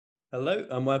Hello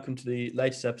and welcome to the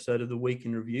latest episode of the Week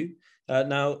in Review.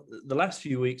 Now, the last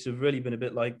few weeks have really been a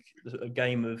bit like a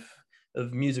game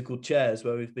of musical chairs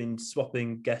where we've been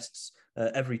swapping guests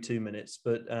every 2 minutes.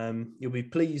 But you'll be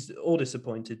pleased or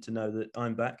disappointed to know that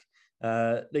I'm back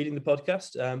leading the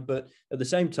podcast. But at the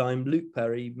same time, Luke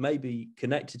Perry, maybe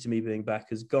connected to me being back,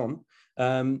 has gone.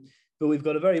 But we've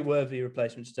got a very worthy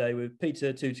replacement today with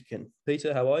Peter Tutykhin.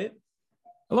 Peter, how are you?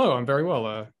 Hello, I'm very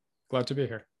well. Glad to be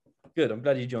here. Good. I'm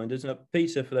glad you joined us. Now,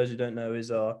 Peter, for those who don't know,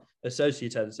 is our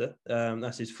associate editor.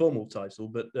 That's his formal title,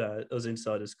 but us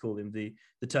insiders call him the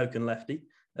token lefty.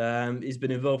 He's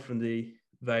been involved from the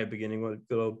very beginning. We're a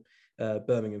good old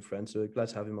Birmingham friend, so we're glad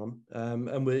to have him on.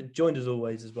 And we're joined as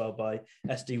always as well by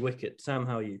SD Wickett. Sam,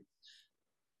 how are you?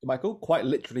 Michael, quite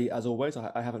literally as always,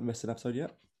 I haven't missed an episode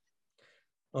yet.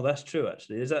 Oh, that's true.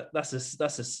 Actually, that's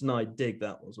a snide dig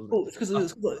that was, wasn't it? Oh,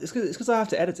 it's because I have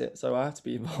to edit it, so I have to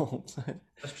be involved.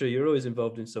 That's true. You're always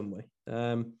involved in some way,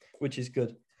 which is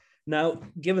good. Now,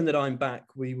 given that I'm back,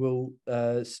 we will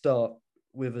start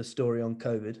with a story on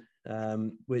COVID,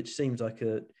 which seems like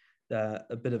a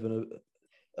bit of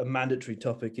a mandatory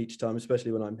topic each time,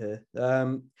 especially when I'm here.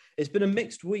 It's been a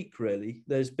mixed week, really.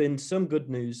 There's been some good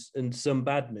news and some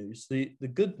bad news. The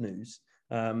good news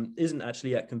isn't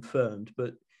actually yet confirmed,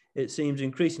 but it seems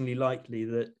increasingly likely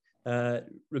that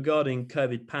regarding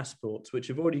COVID passports, which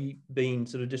have already been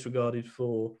sort of disregarded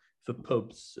for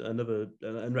pubs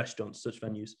and restaurants, such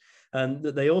venues, and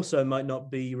that they also might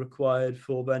not be required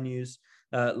for venues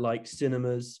like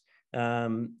cinemas,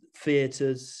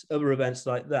 theatres, other events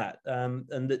like that,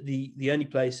 and that the only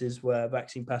places where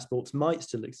vaccine passports might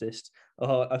still exist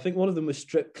are, I think one of them was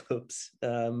strip clubs,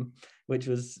 which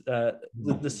was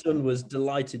the Sun was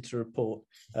delighted to report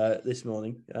this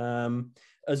morning,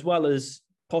 as well as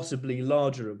possibly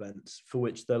larger events for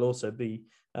which there'll also be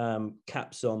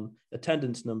caps on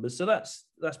attendance numbers. So that's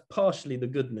partially the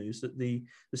good news, that the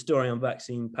story on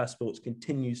vaccine passports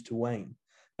continues to wane.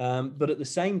 But at the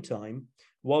same time,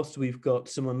 whilst we've got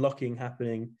some unlocking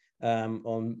happening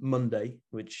on Monday,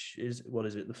 which is,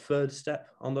 the third step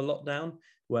on the lockdown,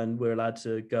 when we're allowed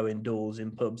to go indoors in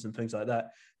pubs and things like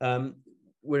that,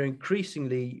 we're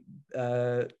increasingly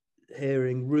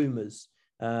hearing rumours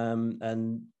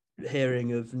and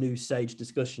hearing of new sage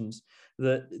discussions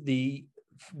that the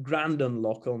grand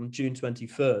unlock on June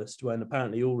 21st, when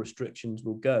apparently all restrictions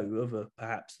will go, other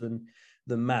perhaps than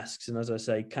the masks and, as I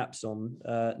say, caps on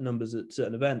numbers at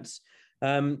certain events,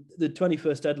 the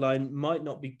 21st deadline might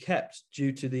not be kept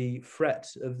due to the threat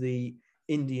of the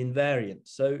Indian variant.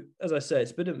 So, as I say,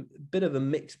 it's been a bit of a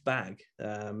mixed bag,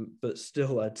 but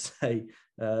still, I'd say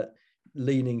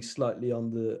leaning slightly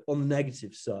on the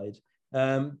negative side.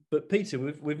 But Peter,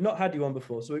 we've not had you on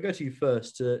before, so we'll go to you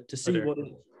first to see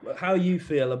how you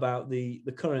feel about the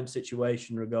current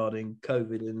situation regarding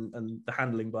COVID and the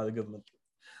handling by the government.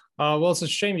 Well, it's a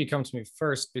shame you come to me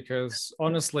first, because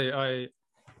honestly,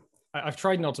 I've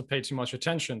tried not to pay too much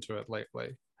attention to it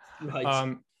lately.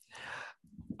 Right.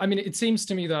 I mean, it seems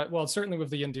to me that, well, certainly with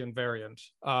the Indian variant,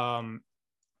 I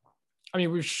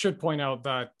mean, we should point out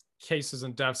that cases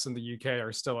and deaths in the UK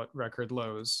are still at record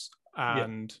lows.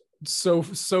 And so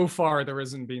far, there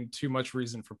hasn't been too much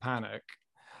reason for panic.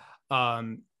 I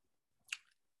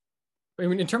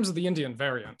mean, in terms of the Indian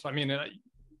variant, I mean,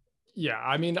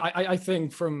 I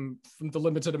think from the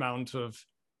limited amount of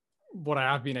what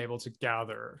I have been able to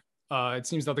gather, it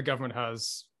seems that the government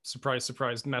has,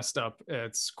 surprise, messed up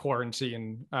its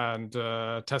quarantine and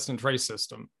test and trace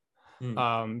system,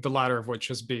 the latter of which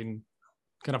has been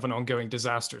kind of an ongoing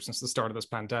disaster since the start of this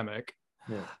pandemic.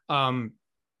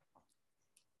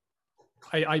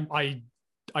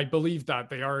 I believe that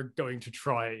they are going to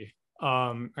try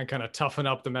and kind of toughen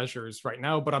up the measures right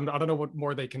now, but I don't know what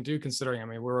more they can do, considering, I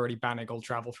mean, we're already banning all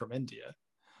travel from India.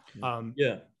 I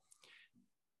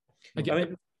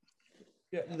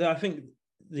think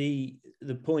the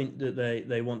point that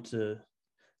they want to,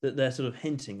 that they're sort of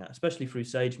hinting at, especially through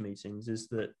SAGE meetings, is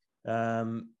that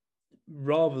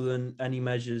rather than any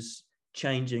measures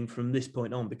changing from this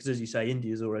point on, because as you say,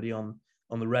 India is already on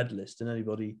the red list, and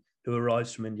anybody who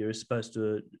arrives from India is supposed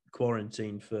to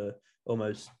quarantine for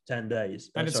almost 10 days.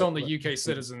 And it's only UK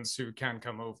citizens who can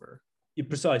come over.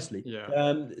 Precisely.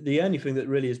 The only thing that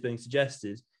really is being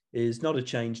suggested is not a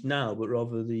change now, but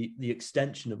rather the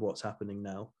extension of what's happening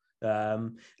now. I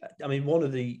mean, one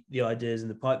of the ideas in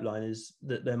the pipeline is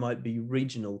that there might be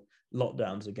regional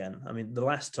lockdowns again. I mean, the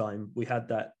last time we had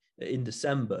that in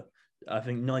December, I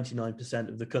think 99%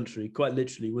 of the country, quite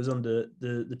literally, was under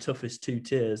the toughest two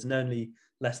tiers, and only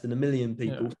less than 1 million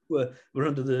people were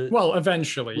under the... Well,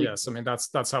 eventually, yes. I mean,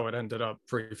 that's how it ended up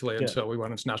briefly until we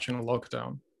went into national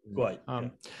lockdown. Quite. I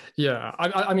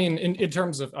mean, in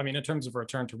terms of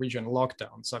return to regional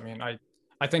lockdowns, I mean, I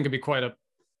think it'd be quite a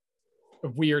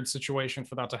weird situation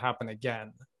for that to happen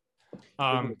again.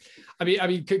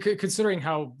 Considering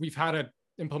how we've had it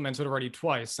implemented already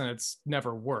twice and it's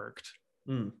never worked.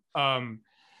 Every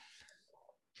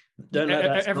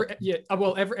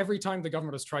time the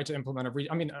government has tried to implement I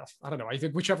don't know. I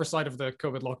think whichever side of the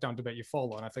COVID lockdown debate you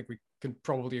fall on, I think we can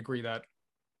probably agree that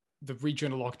the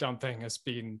regional lockdown thing has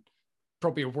been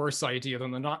probably a worse idea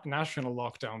than the national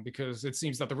lockdown, because it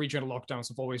seems that the regional lockdowns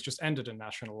have always just ended in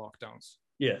national lockdowns.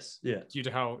 Yes, yeah. Due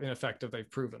to how ineffective they've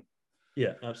proven.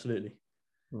 Yeah, absolutely.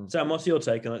 Sam, what's your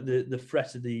take on it? The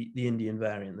threat of the Indian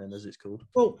variant, then, as it's called?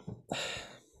 Well,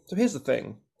 so here's the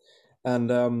thing,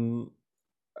 and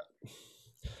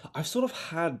I've sort of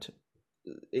had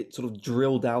it sort of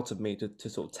drilled out of me to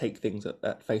sort of take things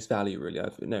at face value. Really,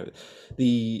 there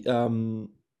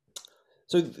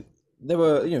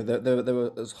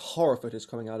was horror footage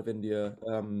coming out of India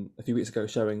a few weeks ago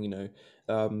showing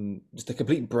just a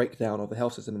complete breakdown of the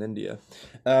health system in India.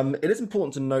 It is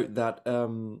important to note that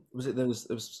there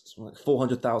was like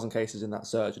 400,000 cases in that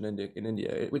surge in India,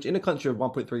 which in a country of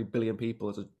 1.3 billion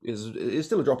people is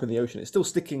still a drop in the ocean. It's still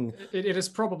sticking. It is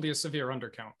probably a severe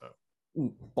undercount, though.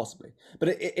 Possibly, but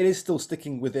it is still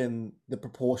sticking within the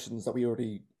proportions that we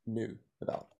already knew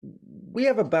about. We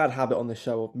have a bad habit on this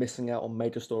show of missing out on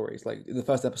major stories. Like in the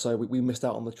first episode, we missed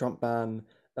out on the Trump ban.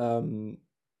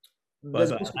 By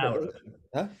about an hour.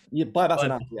 Yeah, by about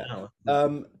an hour.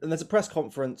 And there's a press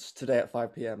conference today at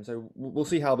 5 p.m. So we'll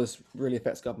see how this really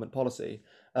affects government policy.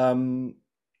 For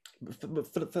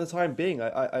the time being,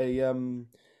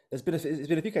 it's been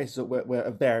a few cases where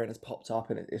a variant has popped up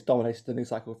and it's dominated the news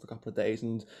cycle for a couple of days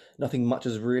and nothing much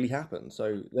has really happened.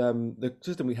 So the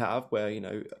system we have where,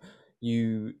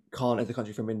 you can't enter the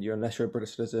country from India unless you're a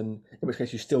British citizen, in which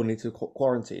case you still need to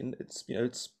quarantine.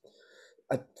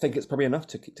 I think it's probably enough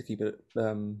to keep it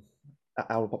out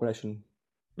of the population.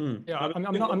 Yeah,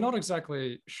 I'm not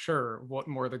exactly sure what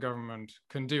more the government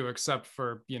can do except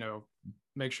for,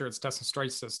 make sure its test and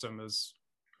trace system is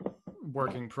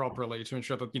working properly to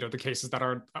ensure that the cases that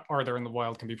are there in the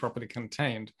wild can be properly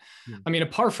contained. I mean,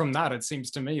 apart from that, it seems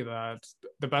to me that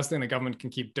the best thing the government can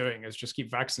keep doing is just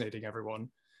keep vaccinating everyone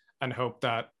and hope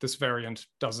that this variant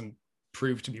doesn't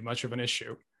prove to be much of an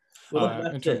issue.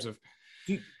 In terms of,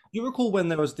 do you recall when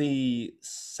there was the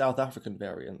South African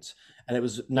variant and it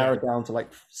was narrowed down to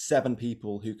like 7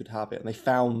 people who could have it, and they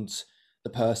found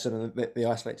the person and they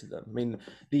isolated them? I mean,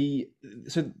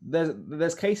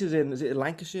 there's cases in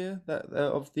Lancashire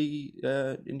of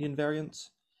the Indian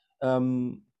variants.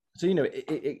 It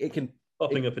can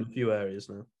popping up in a few areas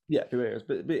now. Yeah, a few areas,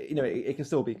 but it can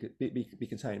still be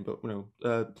contained. But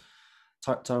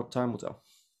time will tell.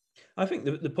 I think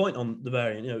the point on the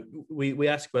variant, we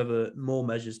ask whether more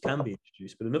measures can be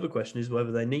introduced, but another question is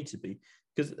whether they need to be,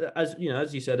 because as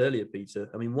you said earlier, Peter,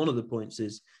 I mean, one of the points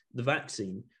is the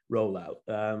vaccine rollout.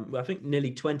 I think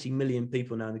nearly 20 million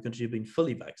people now in the country have been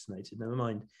fully vaccinated, never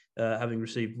mind having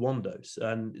received one dose,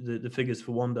 and the figures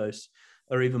for one dose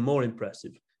are even more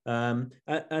impressive. And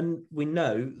we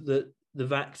know that the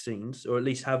vaccines, or at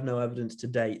least have no evidence to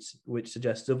date which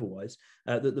suggests otherwise,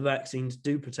 that the vaccines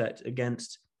do protect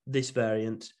against this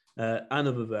variant and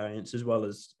other variants, as well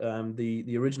as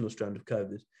the original strand of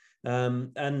COVID.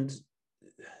 And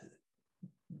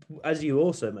as you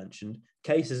also mentioned,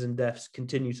 cases and deaths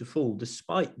continue to fall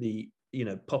despite the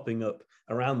popping up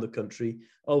around the country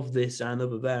of this and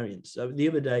other variants. The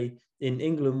other day in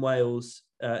England,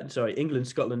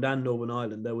 Scotland and Northern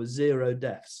Ireland, there were 0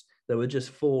 deaths. There were just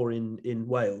 4 in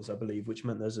Wales, I believe, which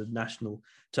meant there's a national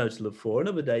total of 4. And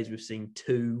other days we've seen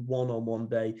 2, 1 on one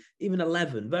day, even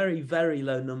 11, very, very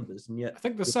low numbers. And yet I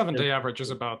think the 7-day average is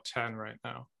about 10 right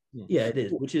now. Yeah, it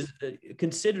is, which is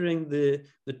considering the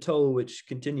toll which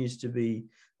continues to be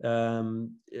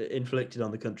inflicted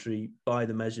on the country by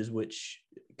the measures which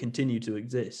continue to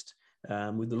exist,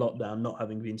 with the lockdown not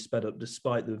having been sped up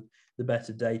despite the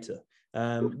better data.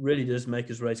 Really does make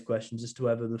us raise questions as to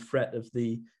whether the threat of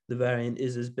the variant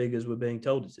is as big as we're being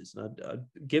told it is. And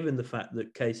given the fact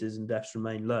that cases and deaths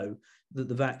remain low, that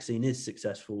the vaccine is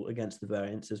successful against the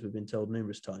variants, as we've been told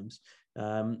numerous times,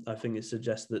 I think it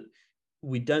suggests that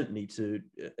we don't need to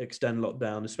extend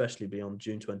lockdown, especially beyond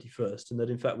June 21st, and that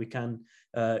in fact we can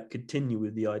continue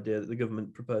with the idea that the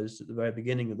government proposed at the very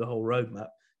beginning of the whole roadmap,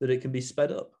 that it can be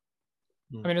sped up.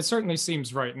 I mean, it certainly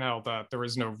seems right now that there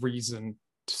is no reason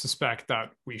to suspect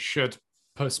that we should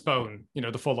postpone,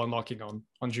 the full unlocking on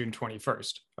June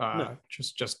 21st, no.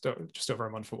 just over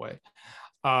a month away.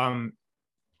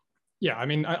 Yeah,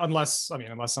 unless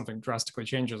something drastically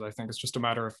changes, I think it's just a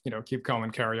matter of keep calm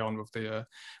and carry on with the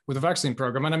vaccine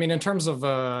program. And in terms of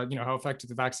how effective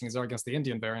the vaccines are against the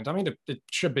Indian variant, it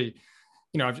should be,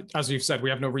 as you've said,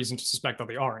 we have no reason to suspect that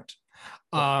they aren't.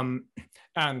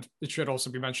 And it should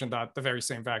also be mentioned that the very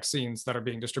same vaccines that are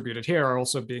being distributed here are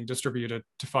also being distributed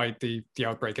to fight the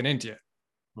outbreak in India.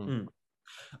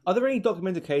 Are there any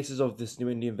documented cases of this new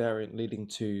Indian variant leading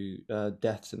to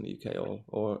deaths in the UK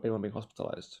or anyone being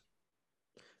hospitalized?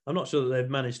 I'm not sure that they've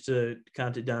managed to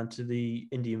count it down to the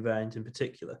Indian variant in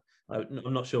particular.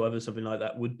 I'm not sure whether something like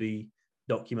that would be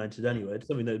documented anyway. It's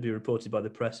something that would be reported by the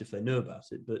press if they knew about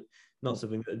it, but not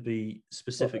something that would be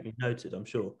specifically noted, I'm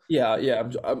sure. Yeah.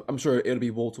 I'm sure it'll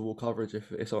be wall-to-wall coverage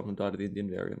if someone died of the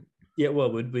Indian variant. Yeah,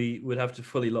 well, would have to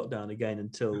fully lock down again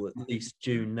until at least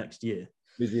June next year.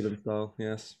 New Zealand style,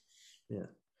 yes. Yeah.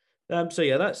 So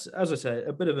yeah, that's, as I say,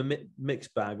 a bit of a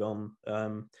mixed bag on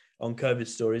COVID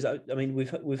stories.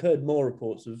 We've heard more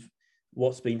reports of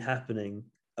what's been happening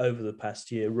over the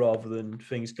past year rather than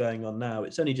things going on now.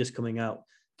 It's only just coming out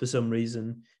for some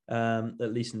reason,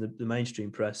 at least in the mainstream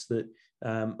press, that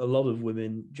a lot of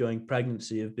women during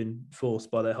pregnancy have been forced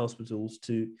by their hospitals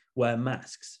to wear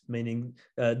masks, meaning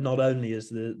not only is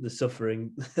the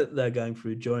suffering that they're going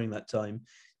through during that time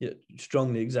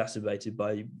strongly exacerbated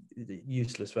by the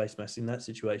useless face mask in that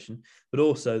situation, but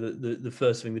also the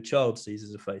first thing the child sees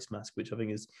is a face mask, which I think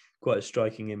is quite a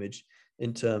striking image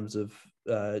in terms of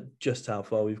just how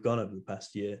far we've gone over the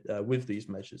past year with these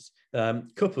measures,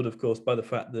 coupled, of course, by the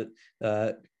fact that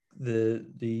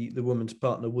the woman's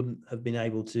partner wouldn't have been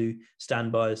able to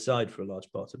stand by her side for a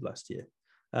large part of last year.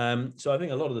 So I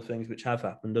think a lot of the things which have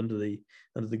happened under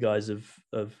the guise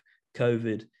of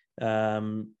COVID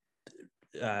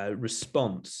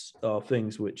response are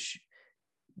things which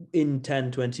in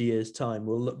 10, 20 years' time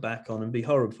we'll look back on and be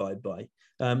horrified by,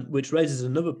 which raises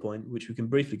another point which we can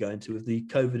briefly go into with the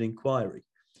COVID inquiry.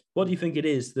 What do you think it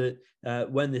is that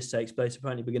when this takes place,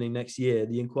 apparently beginning next year,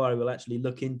 the inquiry will actually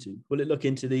look into? Will it look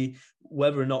into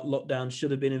whether or not lockdown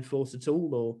should have been enforced at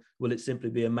all, or will it simply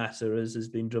be a matter, as has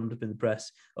been drummed up in the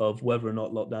press, of whether or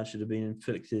not lockdown should have been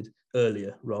inflicted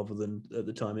earlier rather than at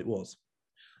the time it was?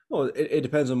 Well, it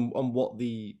depends on what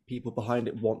the people behind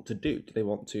it want to do. Do they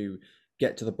want to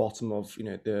get to the bottom of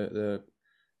the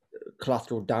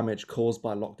collateral damage caused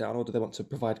by lockdown, or do they want to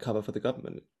provide cover for the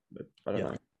government? I don't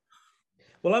know.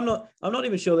 Well, I'm not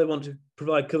even sure they want to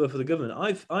provide cover for the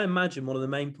government. I imagine one of the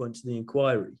main points of the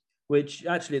inquiry, which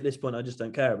actually at this point I just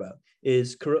don't care about,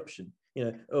 is corruption.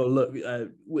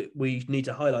 We need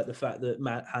to highlight the fact that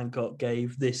Matt Hancock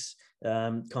gave this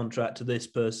contract to this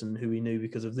person who he knew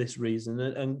because of this reason,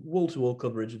 and wall-to-wall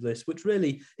coverage of this, which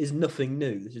really is nothing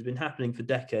new. This has been happening for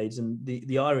decades, and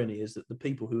the irony is that the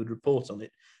people who would report on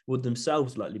it would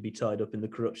themselves likely be tied up in the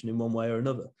corruption in one way or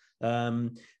another.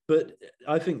 But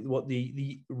I think what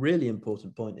the really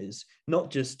important point is,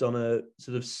 not just on a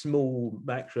sort of small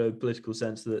macro political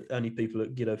sense that only people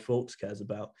at Guido Fawkes cares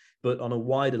about, but on a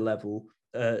wider level,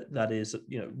 that is,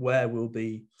 where we'll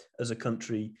be as a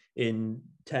country in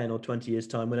 10 or 20 years'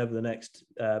 time, whenever the next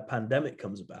pandemic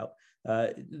comes about.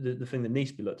 The thing that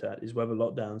needs to be looked at is whether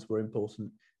lockdowns were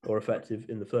important or effective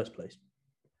in the first place.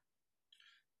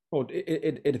 Well,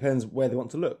 it depends where they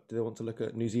want to look. Do they want to look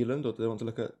at New Zealand, or do they want to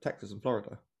look at Texas and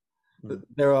Florida?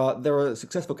 There are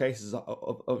successful cases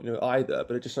of either,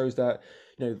 but it just shows that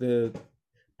the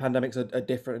pandemics are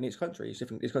different in each country. It's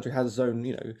different. Each country has its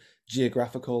own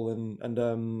geographical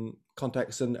and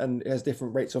context, and it has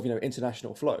different rates of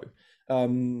international flow.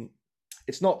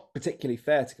 It's not particularly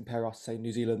fair to compare us to, say,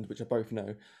 New Zealand, which are both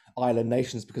island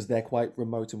nations, because they're quite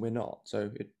remote and we're not. So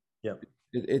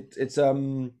it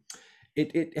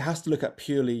has to look at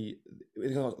purely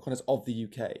in the context of the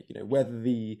UK. Whether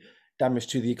the damage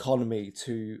to the economy,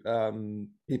 to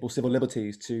people's civil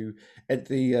liberties, to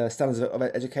the standards of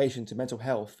education, to mental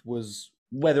health, was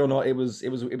whether or not it was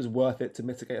worth it to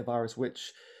mitigate a virus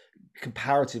which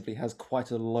comparatively has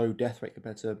quite a low death rate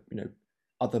compared to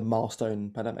other milestone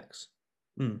pandemics.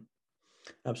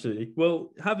 Absolutely.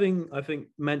 Well, having, I think,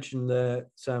 mentioned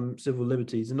there some civil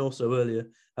liberties, and also earlier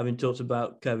having talked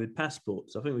about COVID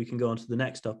passports, I think we can go on to the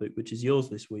next topic, which is yours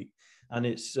this week, and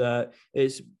it's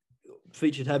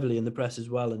featured heavily in the press as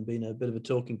well, and been a bit of a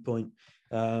talking point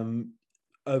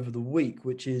over the week,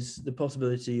 which is the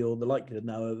possibility or the likelihood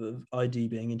now of ID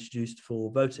being introduced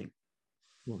for voting.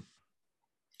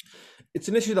 It's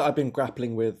an issue that I've been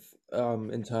grappling with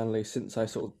internally since I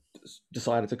sort of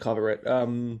decided to cover it.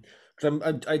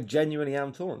 I genuinely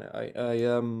am torn on it.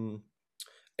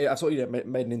 I sort of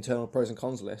made an internal pros and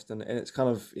cons list, and it's kind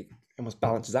of, it almost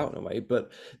balances out in a way.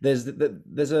 But there's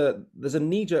a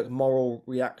knee-jerk moral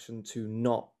reaction to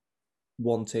not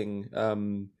wanting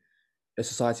a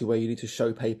society where you need to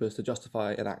show papers to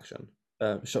justify an action,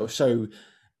 show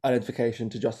identification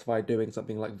to justify doing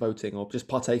something like voting or just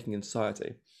partaking in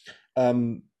society.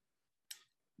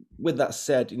 With that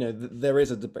said, there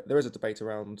is a debate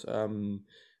around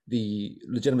the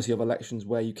legitimacy of elections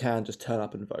where you can just turn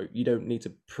up and vote. You don't need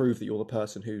to prove that you're the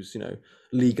person who's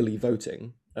legally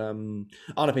voting. I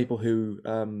know people who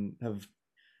have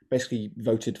basically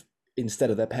voted instead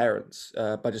of their parents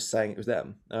by just saying it was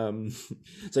them.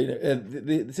 So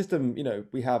the system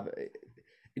we have,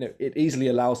 it easily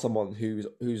allows someone who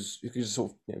just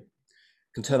sort of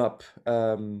can turn up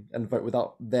and vote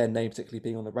without their name particularly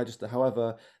being on the register.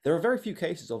 However, there are very few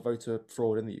cases of voter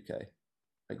fraud in the UK.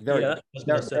 Like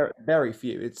very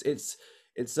few. It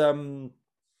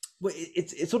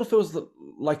sort of feels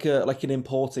like an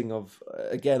importing of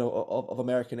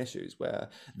American issues, where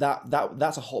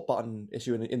that's a hot button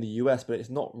issue in the US, but it's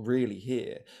not really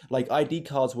here. Like ID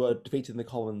cards were defeated in the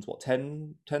Commons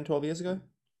 12 years ago.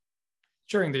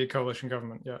 During the coalition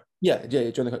government, during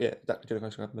the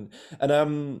coalition government.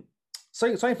 And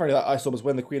something funny that I saw was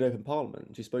when the Queen opened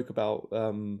Parliament, she spoke about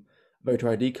voter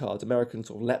ID cards. Americans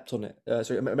sort of leapt on it.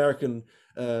 American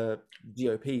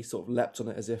GOP sort of leapt on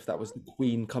it as if that was the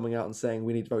Queen coming out and saying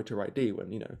we need voter ID.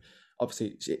 When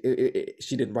obviously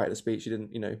she didn't write the speech. She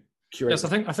didn't curate. Yes, I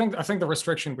think the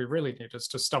restriction we really need is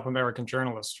to stop American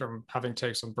journalists from having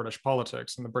takes on British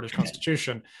politics and the British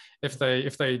Constitution if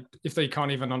they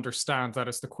can't even understand that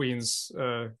it's the Queen's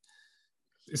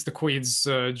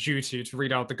duty to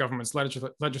read out the government's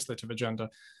legislative agenda.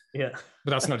 Yeah,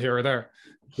 but that's not here or there.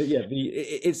 But yeah,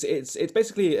 it's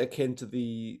basically akin to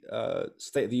the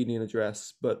State of the Union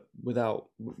address, but with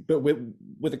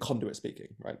a conduit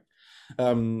speaking, right?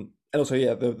 And also,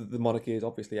 the monarchy is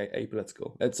obviously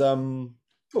apolitical. It's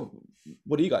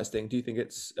what do you guys think? Do you think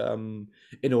it's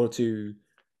in order to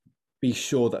be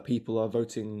sure that people are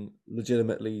voting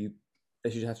legitimately, they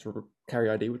should have to carry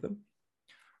ID with them?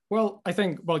 Well, I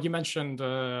think. Well, you mentioned.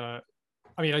 I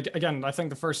think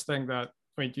the first thing that.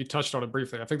 You touched on it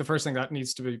briefly. I think the first thing that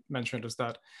needs to be mentioned is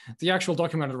that the actual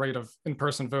documented rate of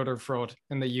in-person voter fraud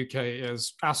in the UK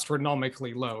is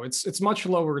astronomically low. It's much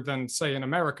lower than, say, in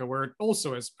America, where it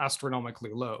also is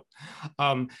astronomically low.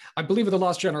 I believe in the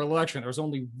last general election, there was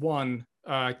only one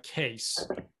case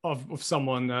of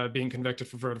someone being convicted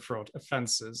for voter fraud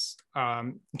offences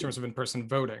in terms of in-person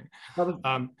voting. That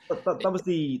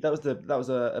was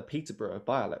a Peterborough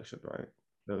by-election, right?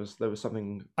 There was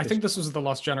something. I think this was the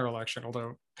last general election,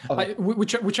 although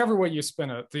whichever way you spin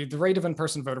it, the rate of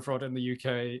in-person voter fraud in the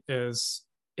UK is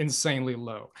insanely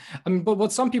low. But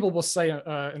what some people will say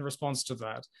in response to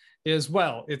that is,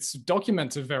 well, it's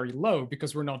documented very low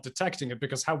because we're not detecting it,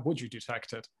 because how would you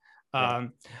detect it? Yeah.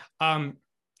 And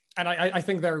I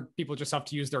think people just have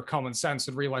to use their common sense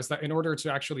and realize that in order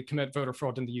to actually commit voter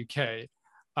fraud in the UK,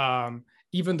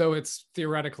 even though it's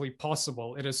theoretically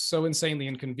possible, it is so insanely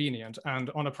inconvenient and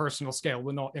on a personal scale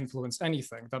will not influence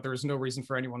anything that there is no reason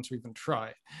for anyone to even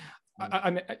try.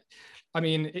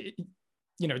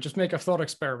 Just make a thought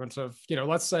experiment of,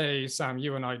 let's say, Sam,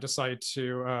 you and I decide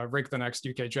to rig the next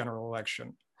UK general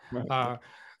election. Right.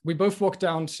 We both walk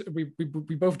down, we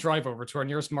both drive over to our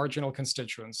nearest marginal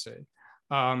constituency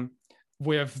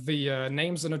with the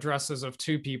names and addresses of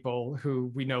two people who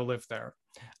we know live there.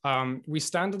 We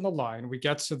stand in the line, we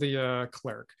get to the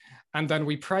clerk, and then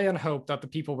we pray and hope that the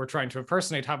people we're trying to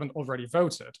impersonate haven't already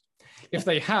voted. If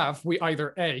they have, we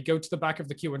either A, go to the back of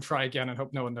the queue and try again and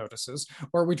hope no one notices,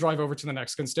 or we drive over to the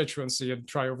next constituency and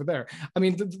try over there. I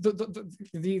mean,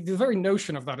 the very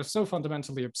notion of that is so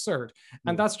fundamentally absurd.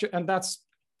 And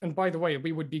and by the way,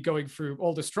 we would be going through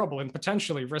all this trouble and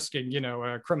potentially risking,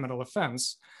 a criminal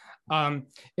offense.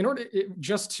 In order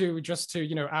just to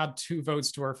add 2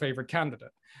 votes to our favorite candidate.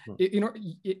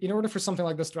 In order for something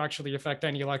like this to actually affect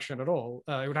any election at all,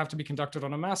 it would have to be conducted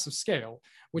on a massive scale,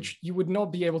 which you would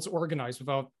not be able to organize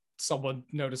without someone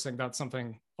noticing that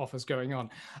something off is going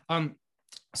on.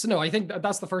 So no, I think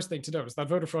that's the first thing to notice, that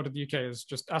voter fraud in the UK is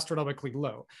just astronomically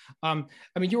low.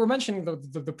 You were mentioning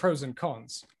the pros and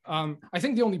cons. I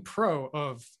think the only pro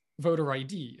of voter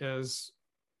ID is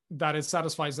that it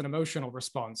satisfies an emotional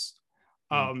response.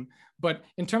 But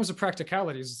in terms of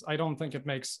practicalities, I don't think it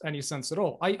makes any sense at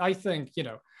all. I think,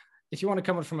 if you want to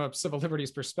come in from a civil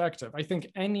liberties perspective, I think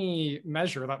any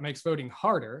measure that makes voting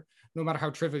harder, no matter how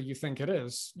trivial you think it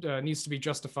is, needs to be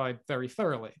justified very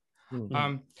thoroughly.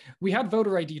 We had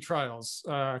voter ID trials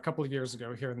a couple of years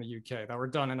ago here in the UK that were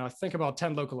done in, I think, about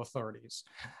 10 local authorities.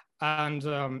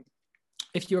 And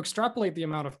if you extrapolate the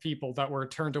amount of people that were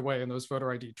turned away in those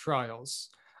voter ID trials,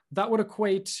 that would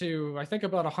equate to, I think,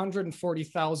 about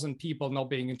 140,000 people not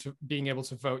being able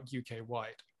to vote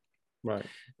UK-wide. Right.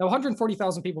 Now,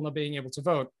 140,000 people not being able to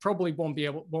vote probably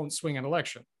won't swing an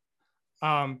election.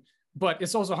 But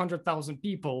it's also 100,000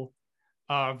 people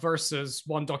versus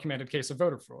one documented case of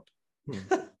voter fraud.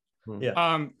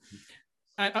 Yeah.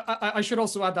 I should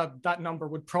also add that that number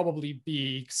would probably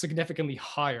be significantly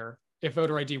higher if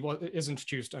voter ID is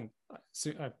introduced, and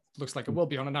it looks like it will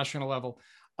be on a national level,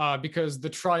 because the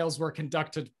trials were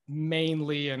conducted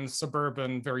mainly in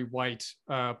suburban, very white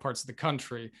parts of the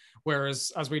country,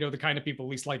 whereas, as we know, the kind of people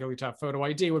least likely to have photo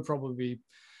ID would probably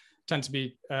tend to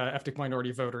be ethnic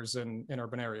minority voters in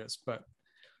urban areas. But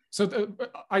so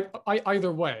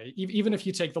either way, even if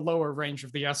you take the lower range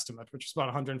of the estimate, which is about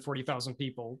 140,000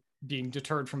 people being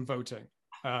deterred from voting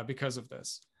because of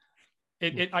this,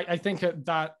 I think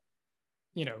that,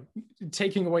 you know,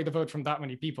 taking away the vote from that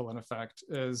many people, in effect,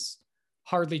 is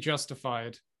hardly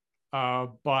justified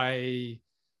by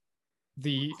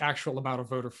the actual amount of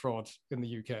voter fraud in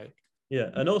the UK.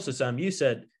 Yeah, and also, Sam, you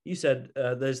said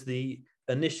there's the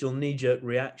initial knee-jerk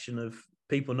reaction of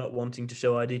people not wanting to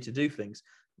show ID to do things.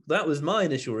 That was my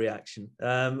initial reaction,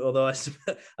 although I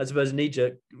suppose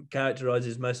knee-jerk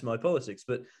characterizes most of my politics.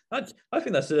 But I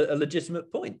think that's a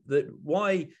legitimate point, that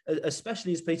why,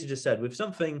 especially as Peter just said, with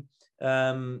something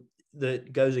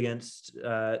that goes against,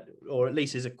 or at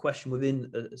least is a question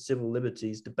within a civil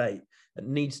liberties debate, it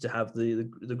needs to have the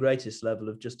greatest level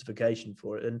of justification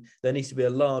for it. And there needs to be a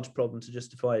large problem to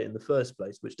justify it in the first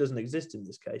place, which doesn't exist in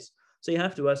this case. So you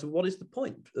have to ask, what is the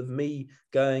point of me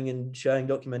going and showing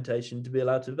documentation to be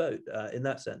allowed to vote? In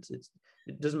that sense, it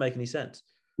doesn't make any sense.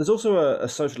 There's also a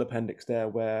social appendix there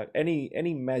where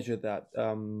any measure that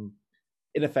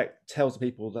in effect tells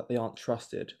people that they aren't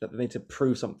trusted, that they need to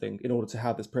prove something in order to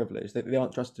have this privilege, that they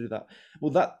aren't trusted to do that.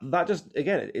 Well, that just,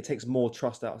 again, it takes more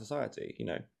trust out of society. You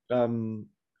know,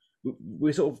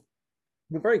 we're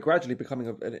very gradually becoming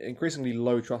an increasingly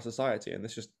low trust society, and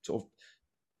this just sort of,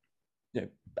 you know,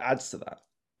 adds to that.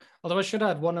 Although I should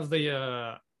add, one of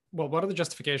the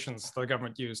justifications the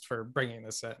government used for bringing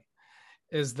this in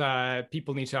is that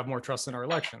people need to have more trust in our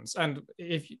elections. And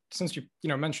since you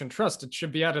mentioned trust, it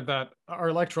should be added that our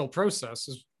electoral process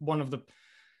is one of the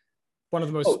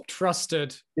most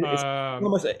trusted, one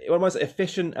of the most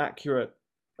efficient, accurate.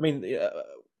 I mean,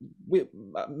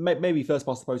 maybe first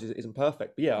past the post isn't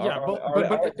perfect, but yeah.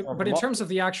 But in terms of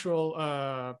the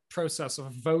actual process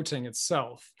of voting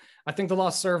itself, I think the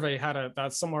last survey had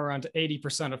that somewhere around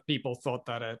 80% of people thought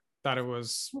that it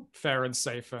was fair and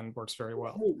safe and works very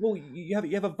well. Well, you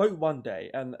have a vote one day,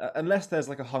 and unless there's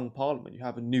like a hung parliament, you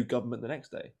have a new government the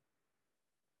next day.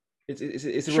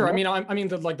 It's sure. I mean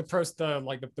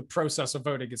the process of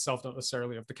voting itself, not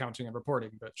necessarily of the counting and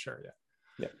reporting, but sure, yeah.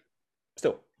 Yeah.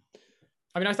 Still,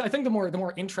 I mean, I think the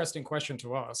more interesting question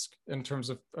to ask in terms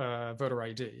of voter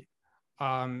ID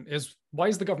is, why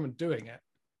is the government doing it?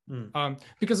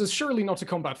 Because it's surely not to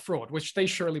combat fraud, which they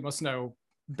surely must know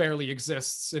barely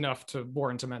exists enough to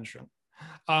warrant a mention.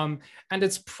 And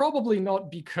it's probably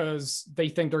not because they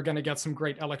think they're going to get some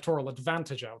great electoral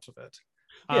advantage out of it.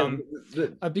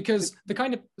 Because the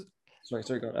kind of... Sorry,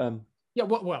 go on. Yeah,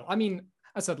 well, I mean,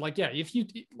 I said, if you...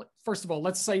 First of all,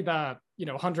 let's say that,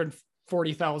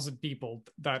 140,000 people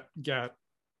that get,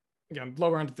 again,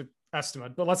 lower end of the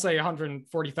estimate, but let's say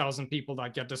 140,000 people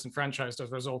that get disenfranchised as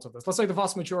a result of this. Let's say the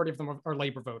vast majority of them are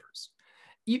Labour voters.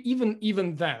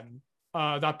 Even then,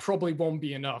 that probably won't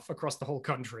be enough across the whole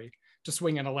country to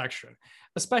swing an election,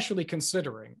 especially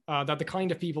considering that the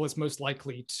kind of people it's most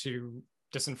likely to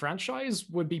disenfranchise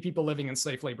would be people living in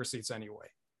safe Labour seats anyway.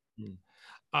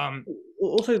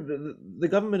 Also, the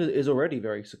government is already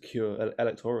very secure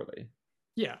electorally.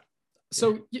 Yeah.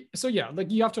 So yeah,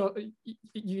 like you have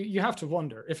to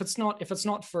wonder, if it's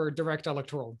not for direct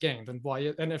electoral gain, then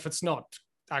why? And if it's not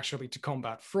actually to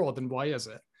combat fraud, then why is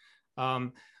it?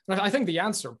 I think the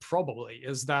answer probably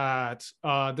is that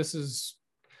this is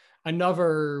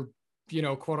another,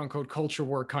 quote unquote, culture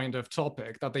war kind of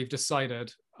topic that they've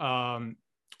decided to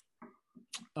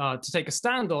take a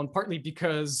stand on, partly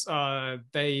because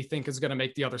they think is going to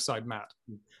make the other side mad.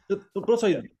 But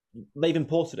also, they've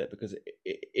imported it because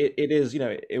it is,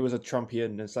 it was a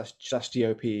Trumpian slash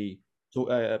GOP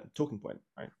talking point,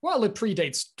 right? Well, it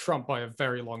predates Trump by a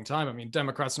very long time. I mean,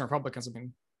 Democrats and Republicans have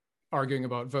been arguing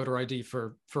about voter ID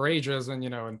for ages, and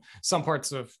in some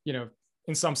parts of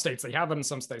in some states they have it, in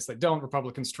some states they don't.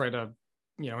 Republicans try to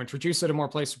introduce it in more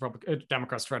places.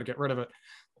 Democrats try to get rid of it.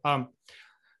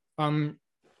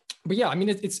 But yeah, I mean,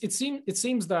 it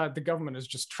seems that the government is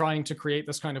just trying to create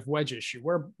this kind of wedge issue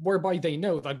whereby they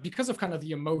know that because of kind of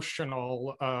the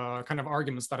emotional kind of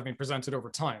arguments that have been presented over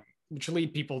time,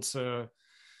 lead people to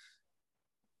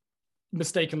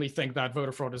mistakenly think that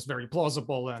voter fraud is very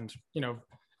plausible, and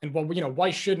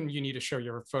why shouldn't you need to show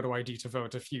your photo ID to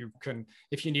vote if you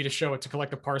need to show it to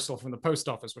collect a parcel from the post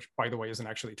office, which by the way isn't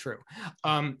actually true.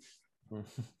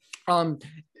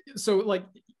 So like,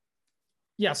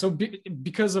 yeah, so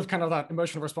because of kind of that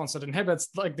emotional response that inhibits,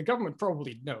 like, the government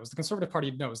probably knows, the Conservative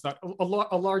Party knows that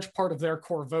a large part of their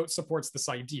core vote supports this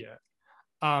idea.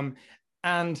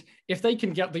 And if they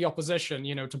can get the opposition,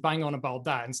 to bang on about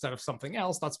that instead of something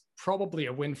else, that's probably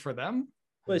a win for them.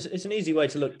 Well, it's an easy way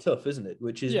to look tough, isn't it?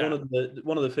 Which is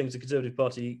one of the things the Conservative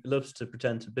Party loves to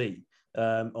pretend to be,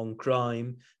 on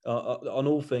crime, on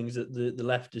all things that the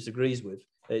left disagrees with.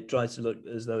 It tries to look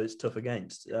as though it's tough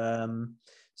against.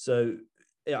 So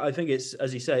yeah, I think it's,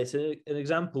 as you say, it's an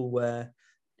example where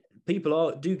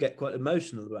people do get quite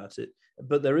emotional about it,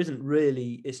 but there isn't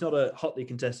really, it's not a hotly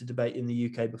contested debate in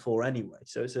the UK before anyway.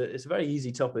 So it's a very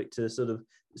easy topic to sort of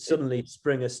suddenly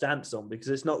spring a stance on, because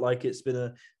it's not like it's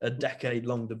been a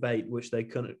decade-long debate which they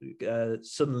kind of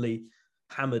suddenly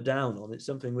hammer down on. It's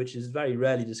something which is very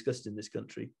rarely discussed in this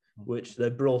country, which they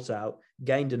brought out,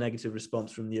 gained a negative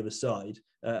response from the other side,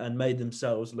 and made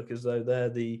themselves look as though they're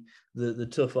the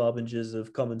tough harbingers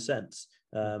of common sense.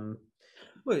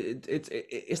 Well,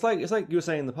 it's like you were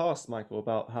saying in the past, Michael,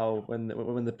 about how when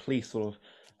the police sort of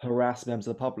harass members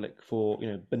of the public for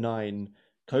benign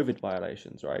COVID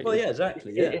violations, right? Well, yeah,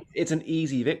 exactly. Yeah, it's an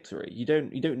easy victory. You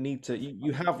don't need to.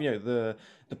 You have the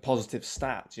positive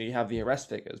stats. You have the arrest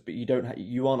figures, but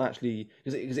you aren't actually,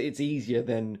 because it's easier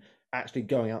than actually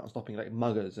going out and stopping like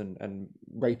muggers and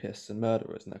rapists and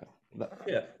murderers and that.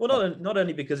 Yeah, well, not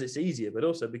only because it's easier, but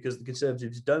also because the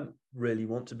Conservatives don't really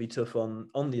want to be tough on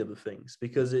the other things,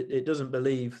 because it doesn't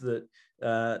believe that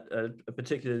a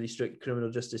particularly strict criminal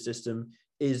justice system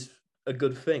is a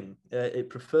good thing. It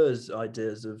prefers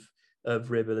ideas of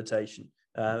rehabilitation.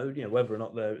 Whether or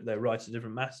not they're right is a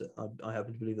different matter. I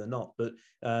happen to believe they're not, but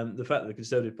the fact that the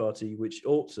Conservative Party, which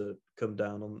ought to come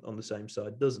down on the same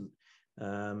side, doesn't,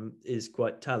 is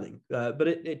quite telling. But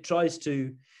it tries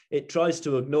to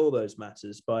ignore those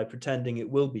matters by pretending it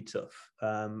will be tough,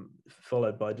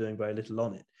 followed by doing very little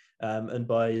on it, and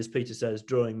by, as Peter says,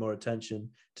 drawing more attention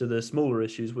to the smaller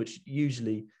issues which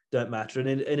usually don't matter, and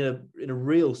in a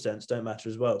real sense don't matter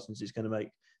as well, since it's going to make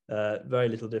very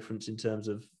little difference in terms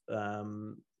of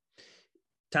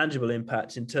tangible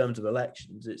impact in terms of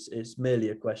elections. It's merely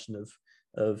a question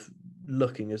of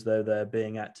looking as though they're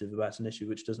being active about an issue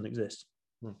which doesn't exist.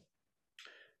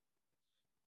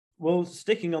 Well,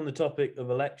 sticking on the topic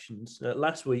of elections,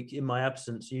 last week in my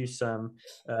absence, you, Sam,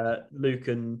 Luke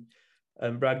and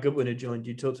Brad Goodwin, who joined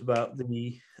you, talked about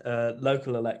the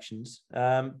local elections.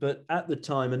 But at the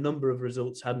time, a number of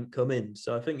results hadn't come in.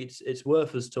 So I think it's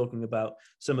worth us talking about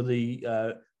some of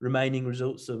the remaining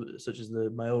results, such as the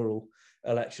mayoral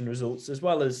election results, as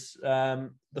well as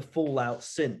the fallout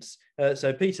since.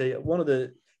 So Peter, one of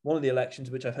the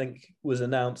elections which I think was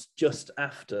announced just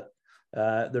after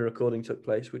the recording took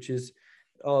place, which is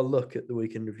our look at the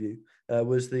Weekend Review,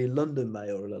 was the London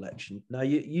mayoral election. Now,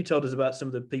 you told us about some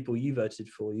of the people you voted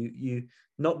for. You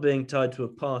not being tied to a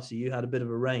party, you had a bit of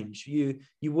a range. You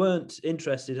weren't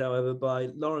interested, however, by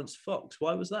Lawrence Fox.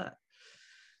 Why was that?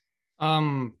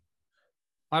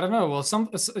 I don't know. Well, it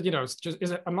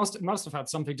must have had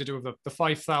something to do with the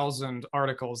 5,000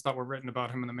 articles that were written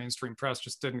about him in the mainstream press.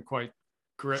 Just didn't quite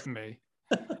grip me.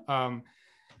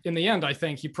 In the end, I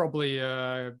think he probably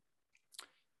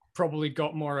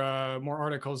got more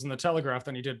articles in the Telegraph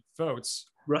than he did votes.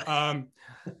 Right. In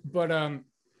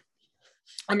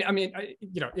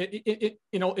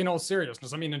all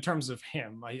seriousness, I mean, in terms of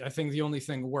him, I think the only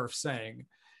thing worth saying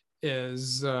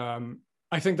is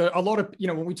I think that a lot of,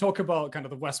 when we talk about kind of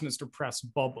the Westminster press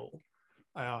bubble,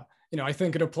 I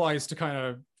think it applies to kind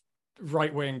of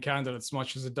right-wing candidates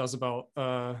much as it does about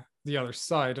the other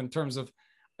side, in terms of,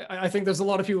 I think there's a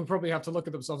lot of people who probably have to look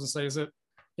at themselves and say, is it,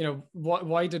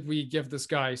 why did we give this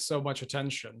guy so much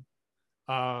attention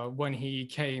when he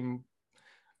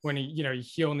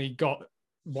only got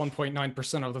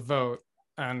 1.9% of the vote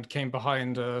and came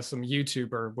behind some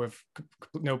YouTuber with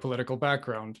no political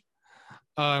background.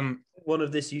 One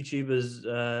of this YouTuber's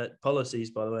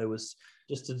policies, by the way, was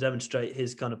just to demonstrate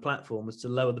his kind of platform, was to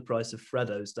lower the price of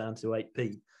Freddos down to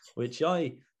 8p, which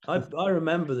I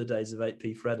remember the days of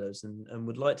 8p Freddos and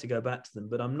would like to go back to them,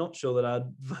 but I'm not sure that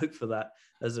I'd vote for that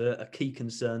as a key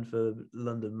concern for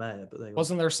London mayor. But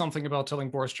wasn't there something about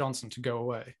telling Boris Johnson to go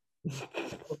away?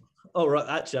 Oh, right.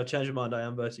 Actually, I've changed my mind. I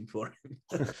am voting for him.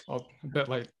 Well, a bit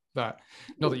like that.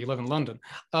 Not that you live in London.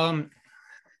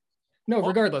 No,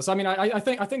 regardless. I mean, I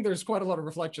think there's quite a lot of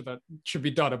reflection that should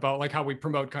be done about like how we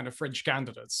promote kind of fringe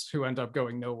candidates who end up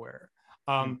going nowhere.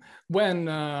 When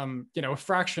a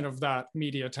fraction of that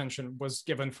media attention was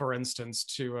given, for instance,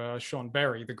 to Sean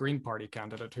Berry, the Green Party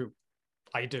candidate, who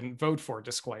I didn't vote for,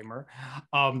 disclaimer.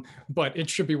 But it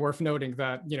should be worth noting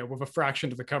that, with a fraction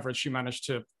of the coverage, she managed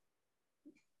to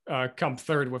come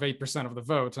third with 8% of the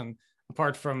vote. And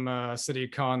apart from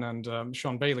Sadiq Khan and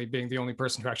Sean Bailey being the only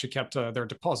person who actually kept their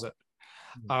deposit.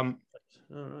 All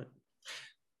right.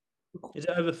 Is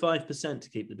it over 5% to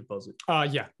keep the deposit?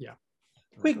 Yeah.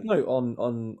 Quick note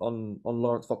on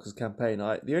Lawrence Fox's campaign.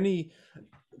 The only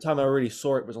time I really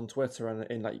saw it was on Twitter and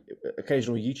in like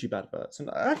occasional YouTube adverts. And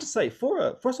I have to say,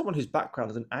 for someone whose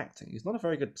background is in acting, he's not a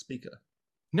very good speaker.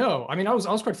 No, I mean, I was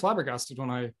quite flabbergasted when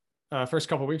I first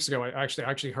couple of weeks ago, I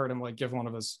actually heard him like give one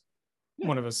of his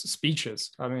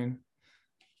speeches. I mean,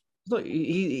 look,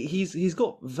 he's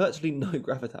got virtually no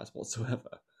gravitas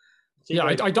whatsoever. Yeah,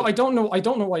 I don't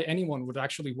know why anyone would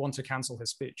actually want to cancel his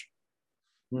speech.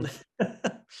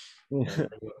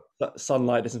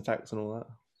 Sunlight disinfects and all that.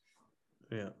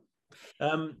 Yeah.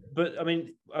 But I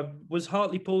mean, was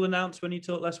Hartlepool announced when you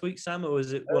talked last week, Sam, or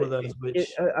was it one of those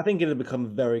which... I think it had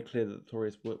become very clear that the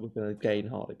Tories were going to gain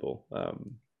Hartlepool.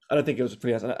 I don't think it was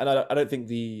pretty nice, and I don't think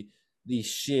the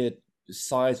sheer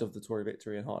size of the Tory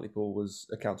victory in Hartlepool was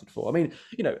accounted for. I mean,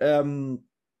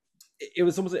 it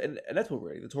was almost inevitable,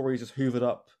 really. The Tories just hoovered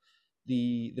up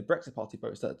the Brexit Party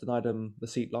votes that denied them the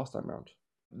seat last time round.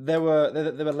 There were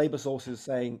Labour sources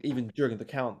saying, even during the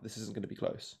count, this isn't going to be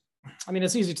close. I mean,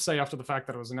 it's easy to say after the fact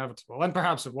that it was inevitable, and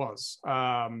perhaps it was.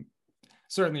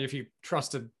 Certainly, if you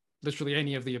trusted literally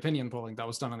any of the opinion polling that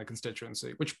was done in the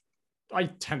constituency, which I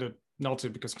tended not to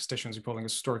because constituency polling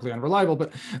is historically unreliable.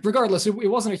 But regardless, it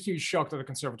wasn't a huge shock that the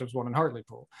Conservatives won in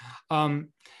Hartlepool.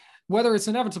 Whether it's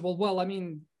inevitable, well, I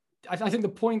mean, I think the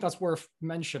point that's worth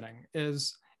mentioning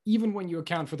is even when you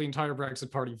account for the entire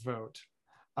Brexit Party vote,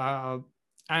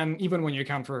 and even when you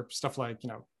account for stuff like,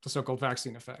 the so-called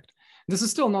vaccine effect, this is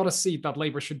still not a seat that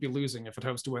Labour should be losing if it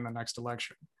hopes to win the next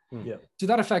election. Yeah. To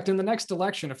that effect, in the next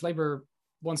election, if Labour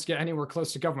wants to get anywhere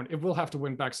close to government, it will have to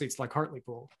win back seats like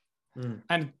Hartlepool.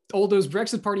 And all those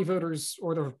Brexit Party voters,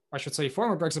 or I should say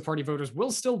former Brexit Party voters,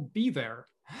 will still be there.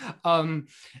 And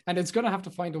it's going to have to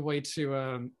find a way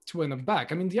to win them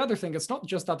back. I mean, the other thing, it's not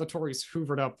just that the Tories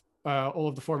hoovered up all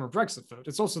of the former Brexit vote.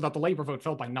 It's also that the Labour vote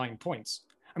fell by 9 points.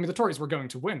 I mean, the Tories were going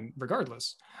to win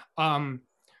regardless.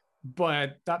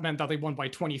 But that meant that they won by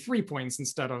 23 points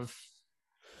instead of,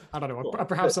 I don't know,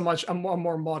 perhaps a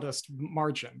more modest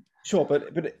margin. Sure,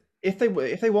 but if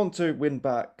they want to win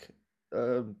back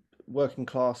working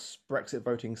class Brexit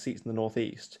voting seats in the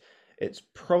northeast, it's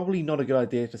probably not a good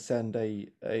idea to send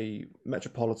a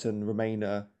metropolitan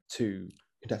Remainer to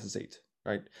contest a seat,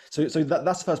 right? So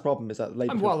that's the first problem, is that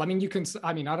Labour. Well, I mean,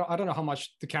 I don't know how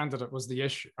much the candidate was the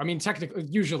issue. I mean, technically,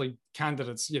 usually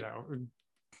candidates,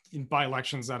 in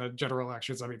by-elections and at general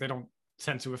elections, I mean, they don't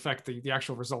tend to affect the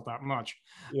actual result that much.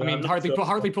 Yeah, I mean,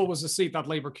 Hartlepool was a seat that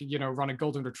Labour could, run a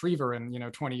golden retriever in,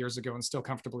 20 years ago and still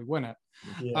comfortably win it.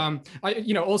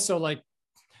 Yeah. Also, like,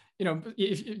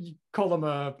 if you call him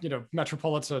a,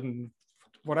 metropolitan,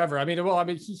 whatever. I mean,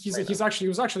 he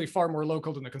was actually far more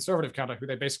local than the Conservative candidate, who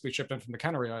they basically shipped in from the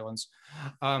Canary Islands.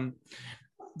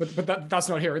 But that's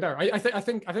not here or there. I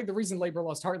think the reason Labour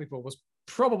lost Hartlepool was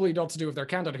probably not to do with their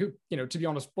candidate, who, to be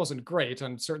honest, wasn't great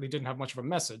and certainly didn't have much of a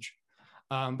message.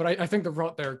 But I think the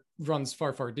rot there runs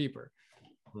far, far deeper.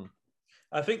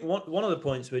 I think one of the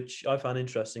points which I found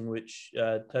interesting, which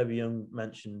Toby Young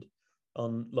mentioned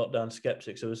on Lockdown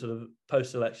Skeptics, so a sort of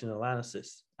post-election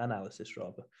analysis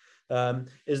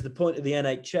is the point of the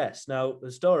NHS. Now,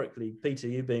 historically, Peter,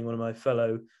 you being one of my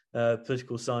fellow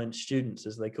political science students,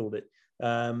 as they called it,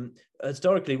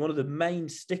 historically, one of the main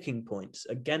sticking points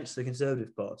against the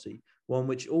Conservative Party, one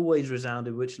which always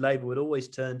resounded, which Labour would always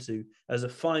turn to as a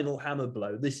final hammer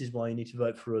blow, this is why you need to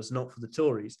vote for us, not for the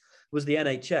Tories, was the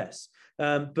NHS.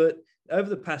 But over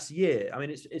the past year, I mean,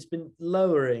 it's been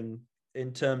lowering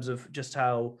in terms of just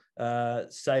how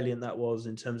salient that was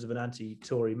in terms of an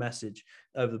anti-Tory message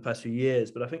over the past few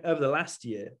years. But I think over the last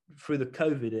year, through the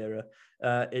COVID era,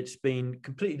 it's been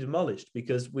completely demolished,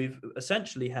 because we've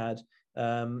essentially had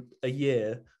a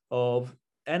year of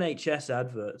NHS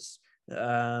adverts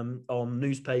on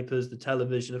newspapers, the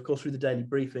television, of course, through the daily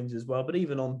briefings as well, but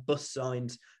even on bus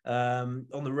signs, on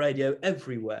the radio,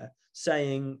 everywhere,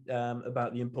 saying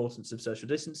about the importance of social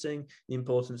distancing, the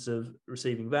importance of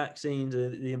receiving vaccines,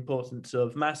 the importance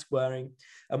of mask wearing.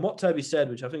 And what Toby said,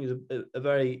 which I think is a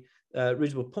very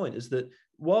reasonable point, is that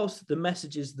whilst the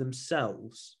messages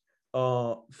themselves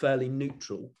are fairly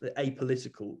neutral,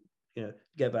 apolitical,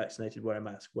 get vaccinated, wear a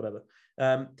mask, whatever.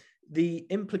 The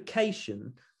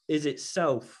implication is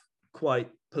itself quite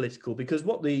political, because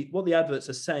what the adverts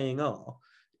are saying are,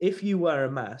 if you wear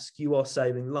a mask, you are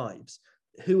saving lives.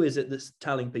 Who is it that's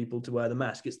telling people to wear the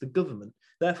mask? It's the government.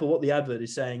 Therefore, what the advert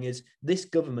is saying is this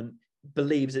government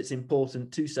believes it's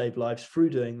important to save lives through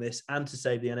doing this and to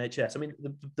save the NHS. I mean,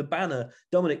 the banner,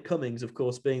 Dominic Cummings, of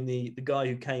course, being the guy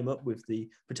who came up with the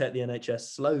Protect the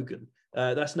NHS slogan,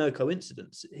 that's no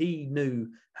coincidence. He knew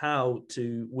how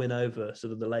to win over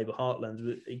sort of the Labour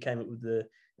heartlands. He came up with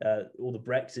all the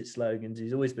Brexit slogans.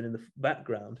 He's always been in the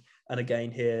background. And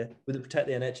again here, with the Protect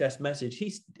the NHS message,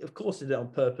 he, of course, did it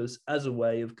on purpose as a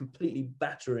way of completely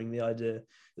battering the idea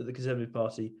that the Conservative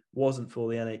Party wasn't for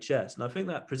the NHS. And I think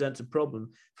that presents a problem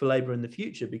for Labour in the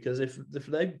future, because if the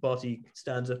Labour Party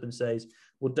stands up and says,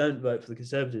 well, don't vote for the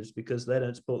Conservatives because they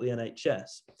don't support the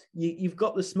NHS, you've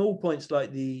got the small points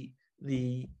like the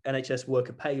NHS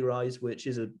worker pay rise, which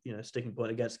is a sticking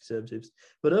point against Conservatives.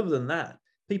 But other than that,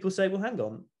 people say, well, hang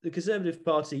on, the Conservative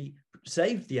Party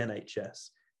saved the NHS.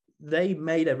 They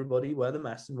made everybody wear the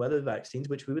masks and wear the vaccines,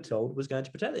 which we were told was going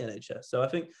to protect the NHS. So I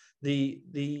think the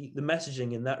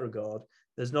messaging in that regard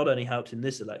has not only helped in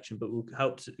this election, but will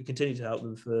continue to help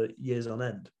them for years on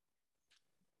end.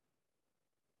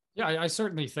 Yeah, I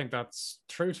certainly think that's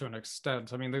true to an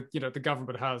extent. I mean, the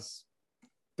government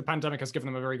the pandemic has given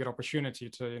them a very good opportunity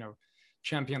to,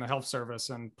 champion the health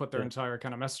service and put their entire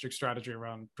kind of messaging strategy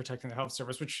around protecting the health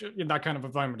service, which in that kind of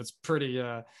environment, it's pretty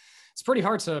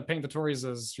hard to paint the Tories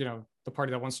as, the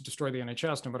party that wants to destroy the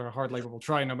NHS, no matter how hard Labour will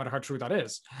try, no matter how true that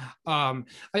is. I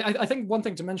think one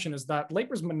thing to mention is that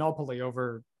Labour's monopoly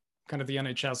over kind of the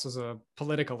NHS as a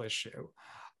political issue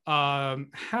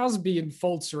has been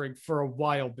faltering for a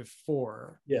while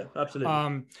before. Yeah,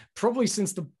 absolutely. Probably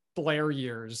since the Blair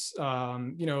years,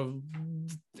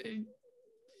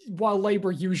 while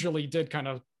Labour usually did kind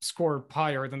of score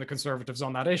higher than the Conservatives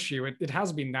on that issue, it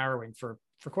has been narrowing for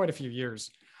quite a few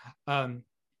years. I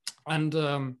think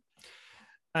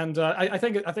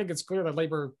it's clear that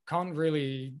Labour can't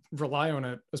really rely on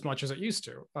it as much as it used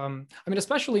to. I mean,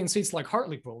 especially in seats like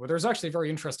Hartlepool, where there's actually a very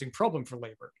interesting problem for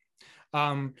Labour,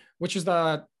 which is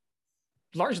that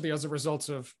largely as a result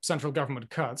of central government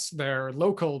cuts, their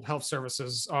local health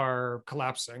services are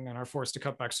collapsing and are forced to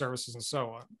cut back services and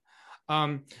so on.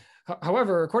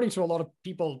 However, according to a lot of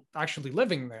people actually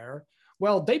living there,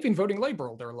 well, they've been voting Labour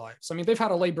all their lives. I mean, they've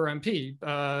had a Labour MP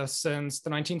since the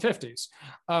 1950s.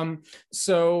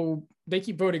 So they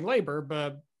keep voting Labour,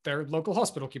 but their local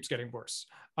hospital keeps getting worse.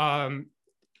 I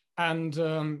mean,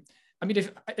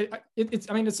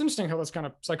 it's interesting how this kind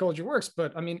of psychology works,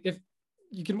 but I mean, if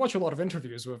you can watch a lot of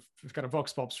interviews with kind of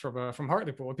vox pops from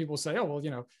Hartlepool, where people say, oh,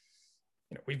 well,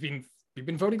 we've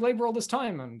been voting Labour all this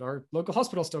time and our local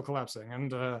hospital's still collapsing.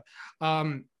 And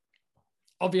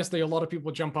obviously a lot of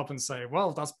people jump up and say,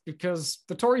 well, that's because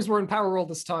the Tories were in power all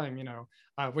this time,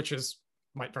 which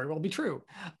might very well be true.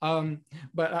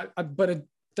 But it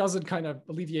doesn't kind of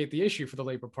alleviate the issue for the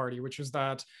Labour Party, which is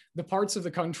that the parts of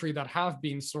the country that have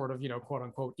been sort of, quote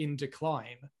unquote, in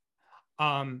decline,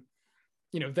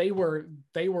 they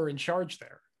were in charge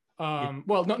there.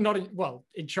 Well, not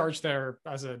in charge there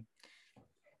as a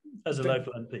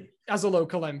local MP. As a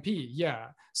local MP,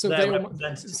 yeah. So they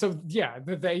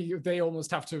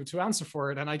almost have to answer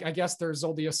for it. And I guess there's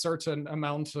only a certain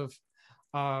amount of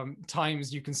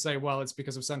times you can say, well, it's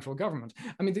because of central government.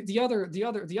 I mean, the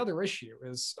other issue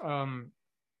is, of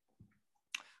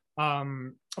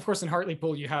course, in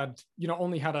Hartlepool, you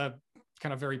only had a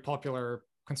kind of very popular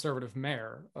Conservative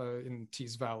mayor in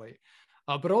Tees Valley,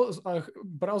 but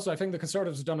also I think the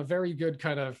Conservatives have done a very good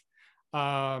kind of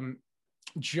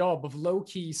job of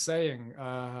low-key saying,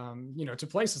 to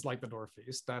places like the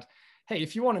Northeast that, hey,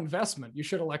 if you want investment, you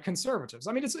should elect Conservatives.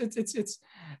 I mean, it's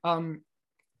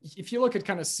if you look at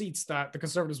kind of seats that the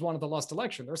Conservatives won at the last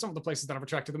election, there are some of the places that have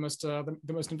attracted the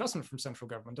most investment from central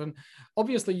government. And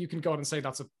obviously you can go out and say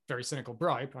that's a very cynical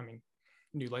bribe. I mean,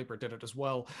 New Labour did it as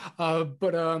well.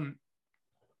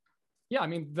 Yeah, I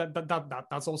mean,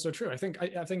 that's also true. I think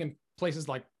in places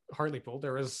like Hartlepool,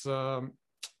 there is a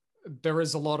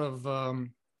lot of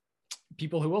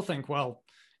people who will think, well,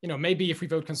 maybe if we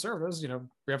vote Conservatives, we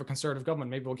have a Conservative government,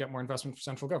 maybe we'll get more investment from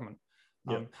central government.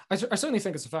 Yeah. I certainly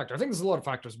think it's a factor. I think there's a lot of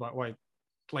factors about why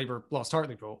Labour lost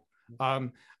Hartlepool.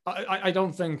 I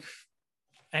don't think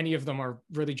any of them are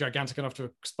really gigantic enough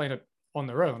to explain it on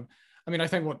their own. I mean, I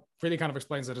think what really kind of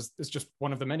explains it is just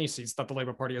one of the many seats that the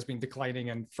Labour Party has been declining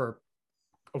in for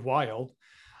a while,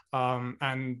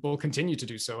 and will continue to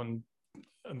do so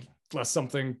unless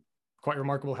something quite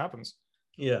remarkable happens.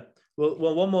 Yeah.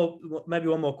 Well, one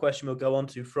more question we'll go on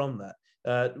to from that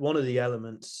one of the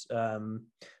elements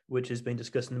which has been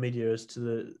discussed in the media as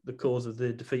to the cause of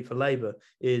the defeat for Labour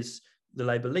is the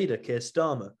Labour leader, Keir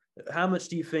Starmer. How much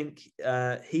do you think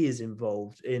he is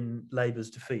involved in Labour's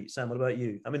defeat? Sam, what about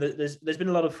you? I mean, there's been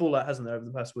a lot of fallout, hasn't there, over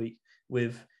the past week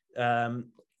with the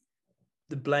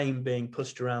blame being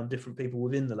pushed around different people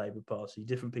within the Labour Party,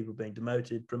 different people being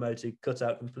demoted, promoted, cut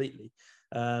out completely.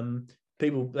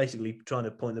 People basically trying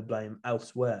to point the blame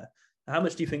elsewhere. How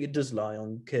much do you think it does lie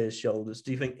on Keir's shoulders?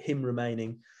 Do you think him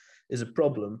remaining is a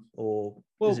problem, or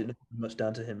is it not much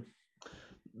down to him?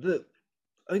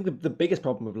 I think the biggest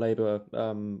problem with Labour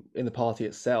in the party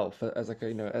itself, as like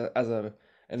an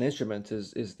instrument,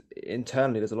 is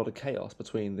internally there's a lot of chaos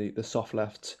between the soft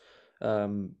left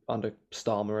under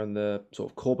Starmer and the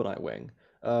sort of Corbynite wing.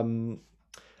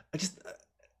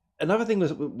 Another thing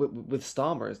with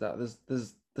Starmer is that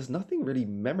there's nothing really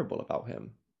memorable about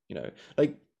him.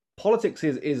 Like politics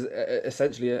is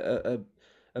essentially a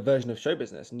version of show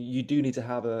business, and you do need to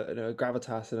have a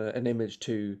gravitas and an image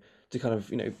to kind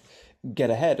of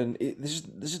get ahead, and there's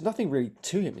just nothing really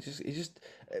to him. He's just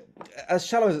as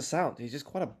shallow as it sounds, he's just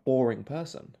quite a boring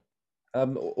person.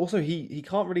 Also, he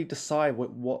can't really decide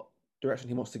what direction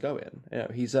he wants to go in.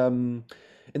 He's in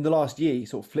the last year he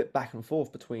sort of flipped back and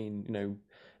forth between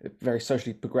very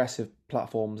socially progressive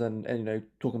platforms and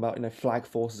talking about flag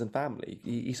forces and family.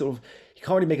 He can't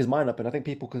really make his mind up, and I think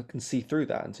people can see through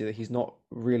that and see that he's not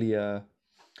really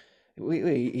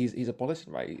he's a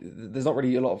politician, right? There's not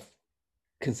really a lot of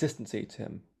consistency to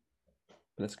him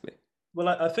politically. Well,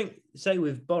 I think, say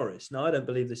with Boris, now I don't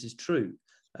believe this is true,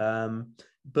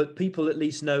 but people at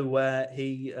least know where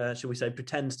he, shall we say,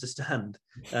 pretends to stand.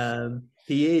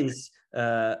 He is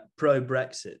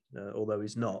pro-Brexit, although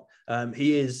he's not.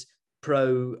 He is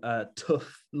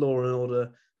pro-tough law and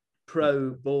order,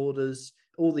 pro-borders,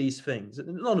 all these things,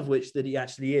 none of which that he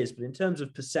actually is. But in terms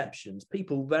of perceptions,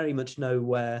 people very much know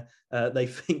where they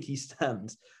think he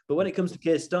stands. But when it comes to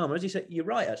Keir Starmer, as you say, you're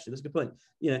right, actually, that's a good point.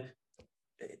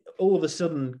 All of a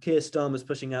sudden, Keir Starmer's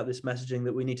pushing out this messaging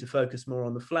that we need to focus more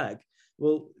on the flag.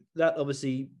 Well, that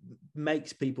obviously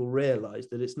makes people realise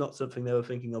that it's not something they were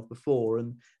thinking of before,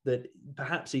 and that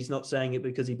perhaps he's not saying it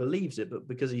because he believes it, but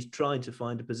because he's trying to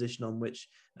find a position on which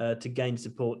to gain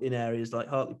support in areas like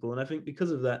Hartlepool. And I think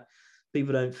because of that,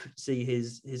 people don't see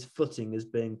his footing as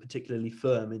being particularly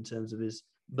firm in terms of his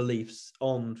beliefs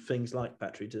on things like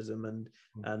patriotism and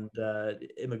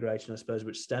immigration, I suppose,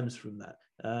 which stems from that.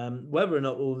 Whether or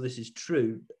not all of this is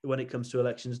true when it comes to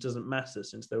elections doesn't matter,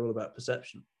 since they're all about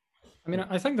perception. I mean,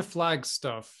 I think the flag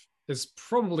stuff is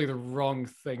probably the wrong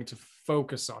thing to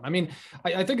focus on. I mean,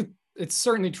 I think it's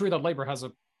certainly true that Labour has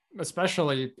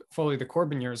especially following the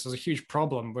Corbyn years, has a huge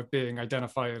problem with being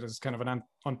identified as kind of an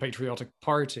unpatriotic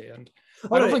party. And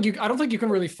I don't think you can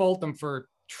really fault them for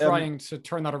trying to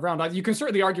turn that around. You can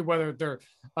certainly argue whether they're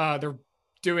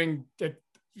doing it,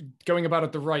 going about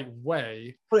it the right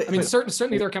way. I mean,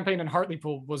 certainly their campaign in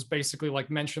Hartlepool was basically like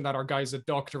mention that our guy's a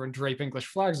doctor and drape English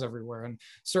flags everywhere, and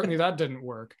certainly that didn't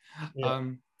work. Yeah.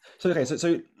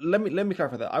 So let me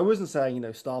clarify that. I wasn't saying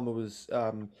Starmer was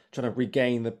trying to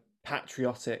regain the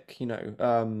patriotic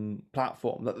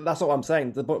platform. That's not what I'm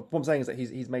saying. What I'm saying is that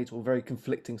he's made sort of very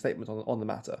conflicting statements on the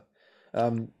matter.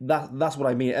 That's what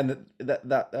I mean, and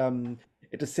that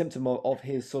it's a symptom of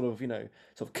his sort of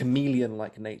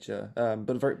chameleon-like nature,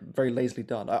 but very very lazily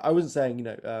done. I wasn't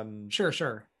saying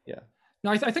Sure. Yeah. No,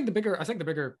 I think the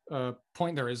bigger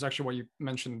point there is actually what you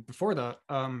mentioned before that,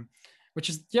 which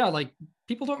is like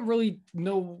people don't really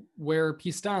know where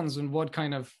he stands and what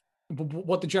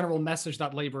the general message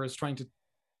that Labour is trying to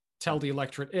tell the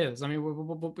electorate is. I mean,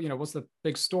 what's the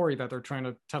big story that they're trying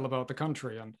to tell about the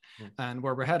country and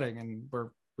where we're heading and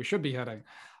where we should be heading.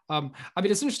 I mean,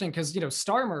 it's interesting because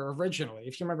Starmer originally,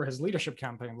 if you remember his leadership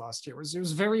campaign last year, it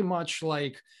was very much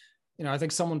like, I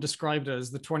think someone described it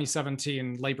as the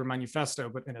 2017 Labour manifesto,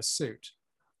 but in a suit.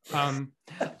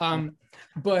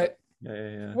 But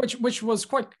Yeah. Which was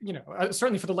quite,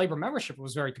 certainly for the Labour membership, it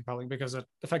was very compelling because it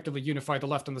effectively unified the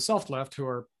left and the soft left, who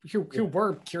were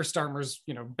Keir Starmer's,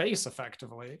 base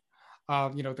effectively,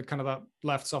 the kind of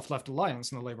that soft left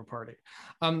alliance in the Labour Party.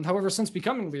 However, since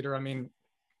becoming leader, I mean,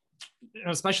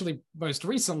 especially most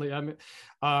recently, I mean,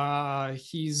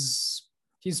 he's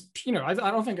I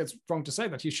don't think it's wrong to say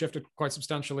that he's shifted quite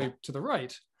substantially to the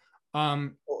right.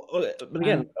 But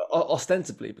again,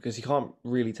 ostensibly, because you can't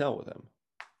really tell with him.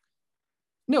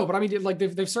 No, but I mean, like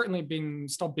they've certainly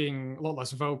stopped being a lot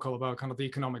less vocal about kind of the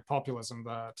economic populism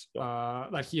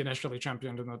that he initially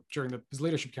championed during his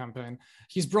leadership campaign.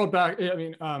 He's brought back, I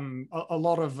mean, a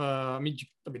lot of, I mean,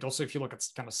 also if you look at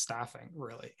kind of staffing,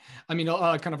 really, I mean,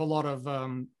 kind of a lot of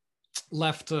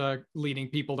left-leaning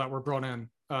people that were brought in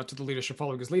to the leadership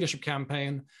following his leadership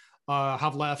campaign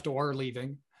have left or are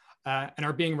leaving and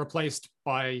are being replaced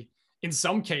by, in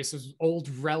some cases, old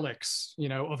relics,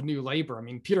 of New Labour. I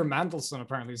mean, Peter Mandelson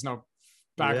apparently is now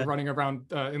back running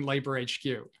around in Labour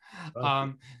HQ.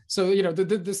 So,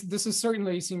 this is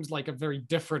certainly seems like a very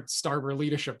different Starmer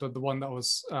leadership than the one that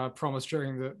was promised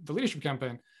during the leadership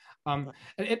campaign. And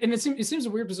it seems a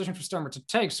weird position for Starmer to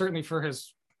take, certainly for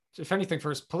his, if anything, for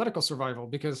his political survival,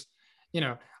 because,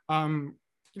 the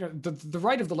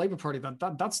right of the Labour Party,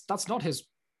 that's not his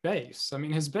base. I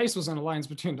mean, his base was an alliance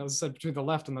between, as I said, between the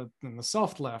left and the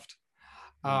soft left.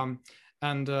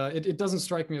 It doesn't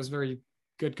strike me as very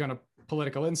good kind of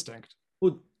political instinct.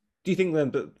 Well, do you think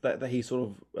then that he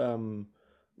sort of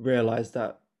realized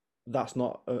that that's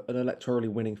not an electorally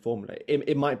winning formula?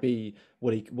 It might be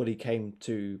what he came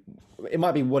to. It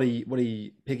might be what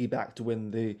he piggybacked to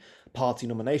win the party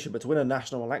nomination, but to win a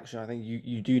national election, I think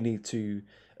you do need to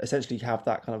essentially have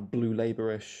that kind of blue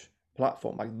Labour-ish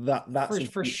platform, like that. That's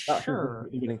for sure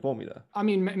the winning formula. I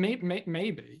mean,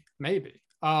 maybe.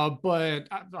 But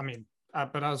I mean.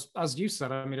 But as you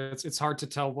said, I mean, it's hard to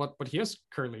tell what he is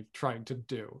currently trying to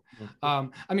do. I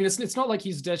mean, it's not like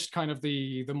he's ditched kind of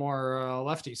the more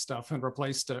lefty stuff and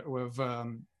replaced it with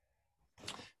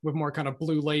more kind of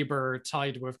blue Labour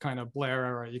tied with kind of Blair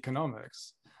era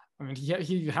economics. I mean,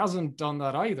 he hasn't done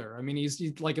that either. I mean, he's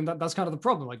like, and that's kind of the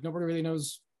problem. Like, nobody really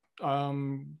knows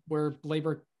where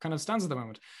Labour kind of stands at the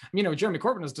moment. I mean, Jeremy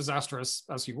Corbyn, as disastrous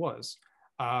as he was,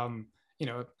 at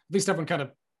least everyone kind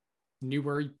of knew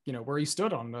where he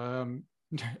stood on,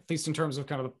 at least in terms of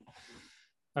kind of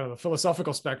the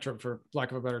philosophical spectrum, for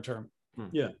lack of a better term.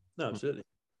 Yeah, no, absolutely.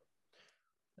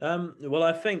 Well,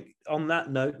 I think on that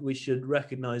note, we should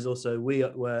recognise also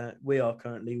where we are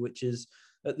currently, which is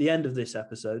at the end of this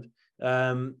episode.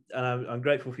 And I'm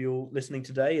grateful for you all listening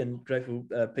today, and grateful,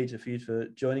 Peter, for you for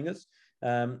joining us.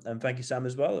 And thank you, Sam,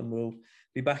 as well. And we'll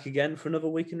be back again for another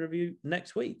week in review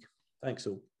next week. Thanks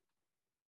all.